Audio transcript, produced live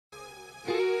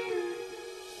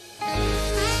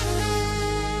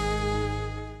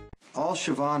all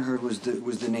Siobhan heard was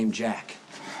the name Jack.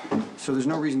 So there's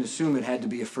no reason to assume it had to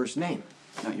be a first name.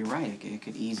 No, you're right. It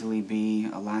could easily be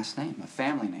a last name, a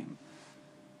family name.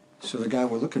 So the guy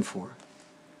we're looking for,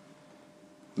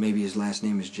 maybe his last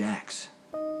name is Jax.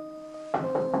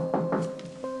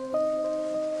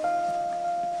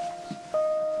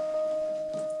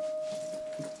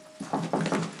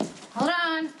 Hold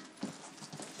on.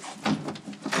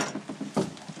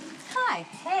 Hi.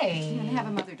 Hey. We're gonna have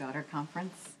a mother-daughter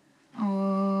conference.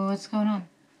 Oh, what's going on?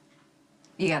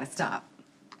 You gotta stop.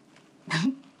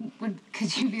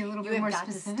 Could you be a little bit more got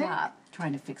specific? to stop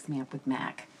trying to fix me up with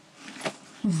Mac.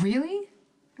 Really?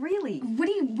 Really? What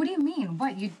do you mean?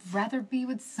 What, you'd rather be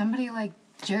with somebody like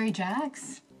Jerry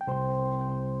Jax?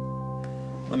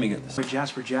 Let me get this. But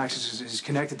Jasper Jax is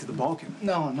connected to the Balkan.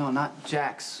 No, not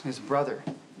Jax. His brother,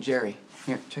 Jerry.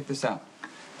 Here, check this out.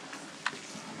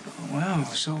 Wow,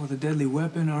 so with a deadly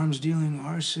weapon, arms dealing,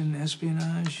 arson,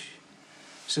 espionage.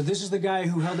 So this is the guy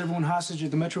who held everyone hostage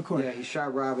at the Metro Court? Yeah, he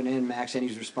shot Robin and Max, and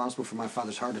he's responsible for my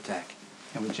father's heart attack.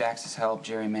 And with Jax's help,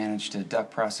 Jerry managed to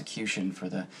duck prosecution for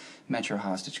the Metro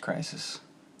hostage crisis.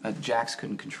 Jax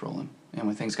couldn't control him. And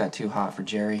when things got too hot for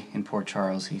Jerry in Port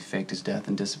Charles, he faked his death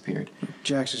and disappeared.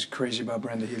 Jax is crazy about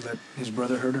Brenda. He let his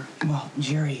brother hurt her? Well,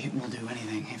 Jerry will do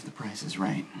anything if the price is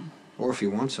right. Or if you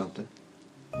want something.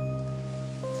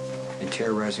 And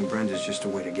terrorizing Brenda is just a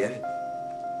way to get it.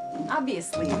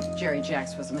 Obviously, Jerry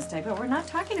Jax was a mistake, but we're not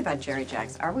talking about Jerry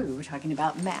Jax, are we? We were talking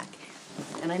about Mac.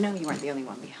 And I know you weren't the only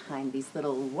one behind these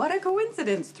little what a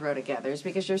coincidence throw-togethers,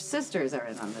 because your sisters are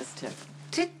in on this, too.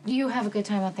 Did you have a good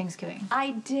time on Thanksgiving?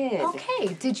 I did.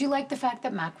 Okay. Did you like the fact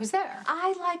that Mac was there?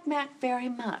 I like Mac very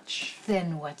much.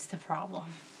 Then what's the problem?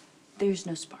 There's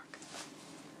no spark.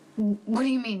 What do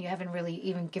you mean you haven't really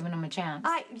even given him a chance?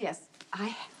 Yes,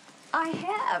 I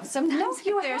have. Sometimes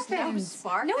there's no spark. No there's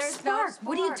spark. No spark.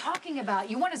 What are you talking about?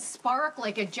 You want a spark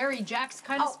like a Jerry Jax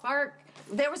kind of spark?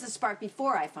 There was a spark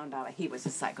before I found out he was a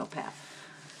psychopath.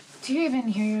 Do you even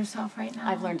hear yourself right now?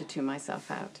 I've learned to tune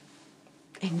myself out.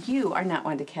 And you are not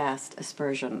one to cast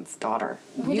aspersions, daughter.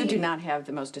 You do not have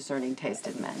the most discerning taste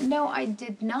in men. No, I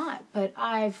did not, but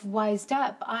I've wised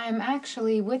up. I'm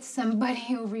actually with somebody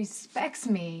who respects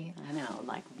me. I know,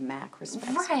 like Mac respects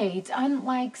me. Right,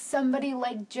 unlike somebody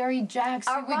like Jerry Jax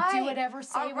who would do whatever,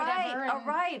 say whatever. All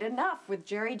right, enough with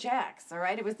Jerry Jax, all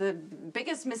right? It was the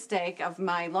biggest mistake of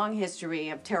my long history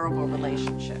of terrible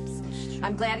relationships.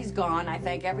 I'm glad he's gone. I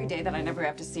thank every day that I never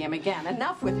have to see him again.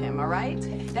 Enough with him, all right?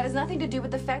 That has nothing to do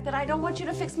with the fact that I don't want you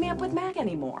to fix me up with Mac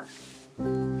anymore.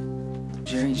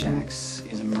 Jerry Jax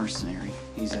is a mercenary.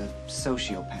 He's a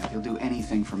sociopath. He'll do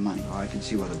anything for money. Oh, I can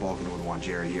see why the Balkan would want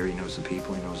Jerry here. He knows the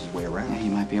people. He knows his way around. Yeah, he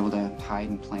might be able to hide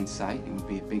in plain sight. It would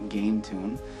be a big game to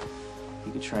him.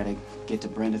 He could try to get to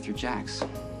Brenda through Jax.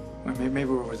 Well, maybe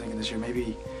we're thinking this here.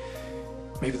 Maybe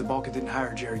the Balkan didn't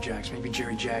hire Jerry Jax. Maybe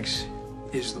Jerry Jax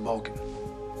is the Balkan.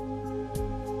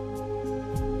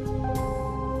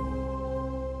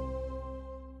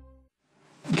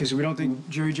 Okay, so we don't think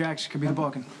Jerry Jax could be the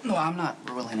Balkan? No, I'm not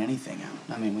ruling anything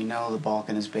out. I mean, we know the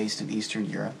Balkan is based in Eastern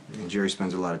Europe. And Jerry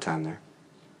spends a lot of time there.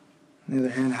 On the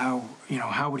other hand,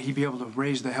 how would he be able to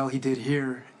raise the hell he did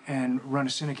here and run a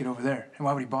syndicate over there? And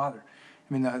why would he bother?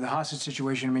 I mean, the hostage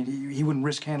situation, I mean, he wouldn't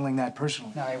risk handling that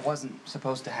personally. No, it wasn't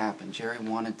supposed to happen. Jerry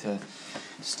wanted to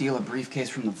steal a briefcase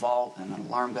from the vault, and an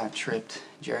alarm got tripped.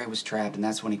 Jerry was trapped, and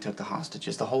that's when he took the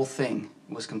hostages. The whole thing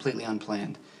was completely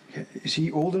unplanned. Is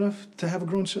he old enough to have a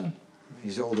grown son?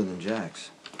 He's older than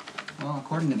Jax. Well,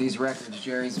 according to these records,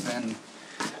 Jerry's been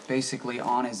basically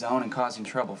on his own and causing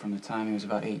trouble from the time he was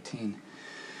about 18.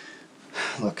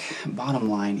 Look, bottom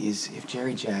line is, if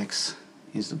Jerry Jax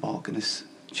is the Balkan, this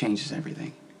changes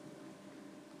everything.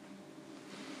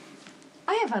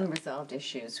 I have unresolved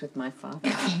issues with my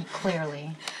father.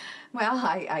 Clearly. Well,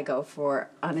 I go for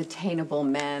unattainable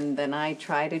men, then I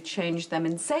try to change them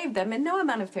and save them, and no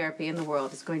amount of therapy in the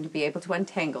world is going to be able to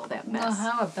untangle that mess. Well,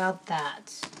 how about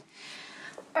that?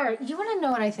 All right, you want to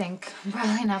know what I think?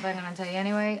 Probably not, but I'm going to tell you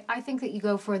anyway. I think that you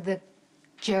go for the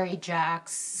Jerry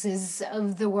Jaxes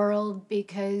of the world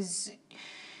because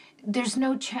there's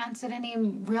no chance at any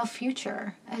real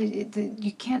future.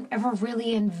 You can't ever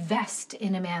really invest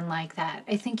in a man like that.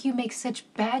 I think you make such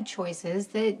bad choices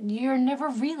that you're never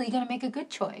really going to make a good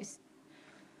choice.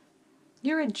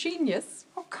 You're a genius.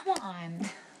 Oh, come on.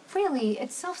 Really,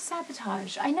 it's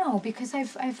self-sabotage. I know, because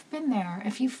I've been there.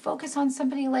 If you focus on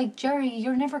somebody like Jerry,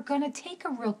 you're never going to take a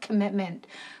real commitment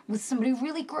with somebody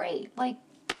really great, like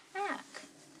Mac.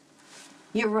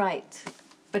 You're right,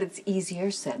 but it's easier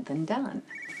said than done.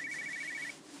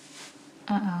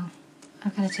 Uh-oh.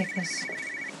 I'm gonna take this.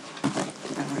 All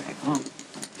right, well,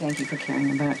 Thank you for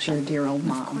caring about your dear old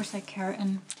mom. Of course I care,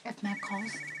 and if Matt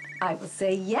calls... I will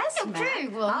say yes, Okay,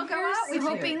 Matt. well, I'll go out with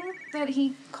hoping you. that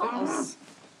he calls.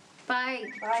 Bye.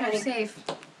 Bye. Drive safe.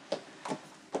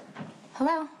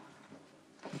 Hello?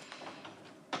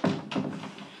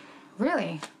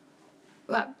 Really?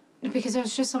 Well, because I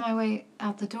was just on my way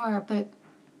out the door, but...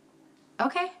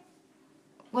 Okay.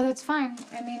 Well, that's fine.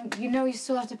 I mean, you know you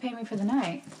still have to pay me for the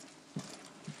night.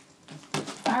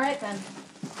 All right, then.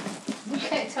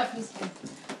 Okay, talk to you soon.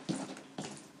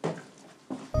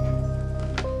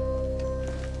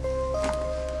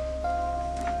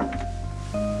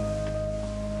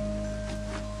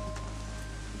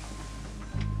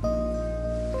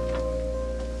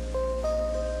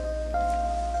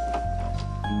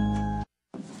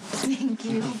 Thank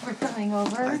you for coming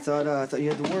over. I thought you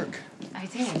had to work. I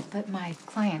did, but my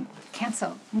client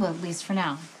canceled. Well, at least for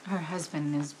now. Her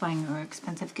husband is buying her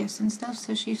expensive gifts and stuff,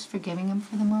 so she's forgiving him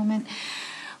for the moment.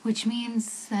 Which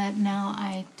means that now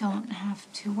I don't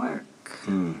have to work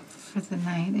for the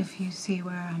night, if you see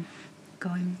where I'm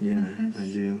going with this.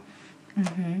 I do.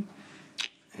 Mm-hmm.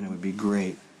 And it would be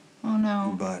great, Oh,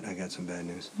 no. but I got some bad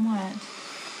news. What?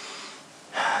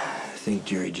 I think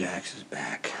Jerry Jacks is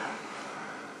back.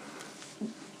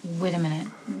 Wait a minute.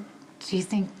 Do you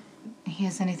think he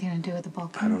has anything to do with the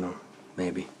Balkan? I don't know.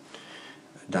 Maybe.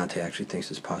 Dante actually thinks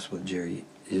it's possible that Jerry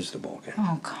is the Balkan.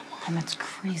 Oh, come on. That's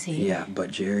crazy. Yeah,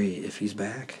 but Jerry, if he's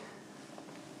back,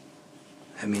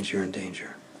 that means you're in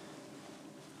danger.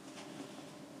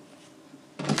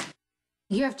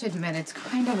 You have to admit, it's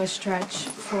kind of a stretch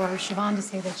for Siobhan to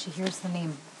say that she hears the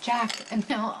name Jack, and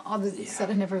now all of a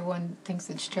sudden everyone thinks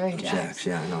it's Jerry Jacks. Jacks,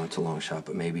 yeah, I know it's a long shot,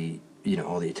 but maybe,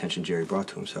 all the attention Jerry brought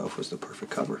to himself was the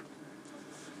perfect cover.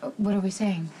 What are we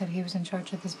saying? That he was in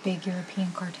charge of this big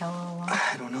European cartel all along?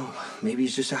 I don't know. Maybe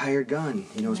he's just a hired gun.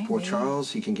 He knows poor Maybe.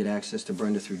 Charles. He can get access to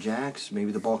Brenda through Jacks.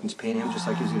 Maybe the Balkans paid him just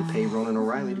like he was going to pay Ronan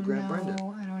O'Reilly to grab Brenda.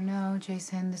 I don't know,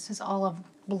 Jason. This is all a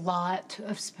lot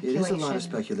of It speculation. is a lot of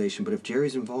speculation, but if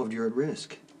Jerry's involved, you're at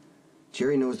risk.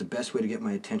 Jerry knows the best way to get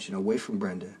my attention away from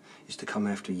Brenda is to come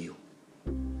after you.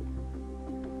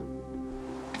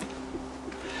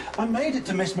 I made it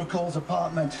to Miss McCall's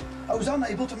apartment. I was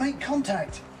unable to make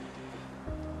contact.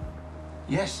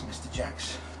 Yes, Mr.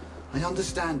 Jacks. I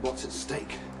understand what's at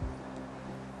stake.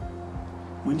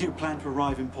 When do you plan to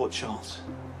arrive in Port Charles?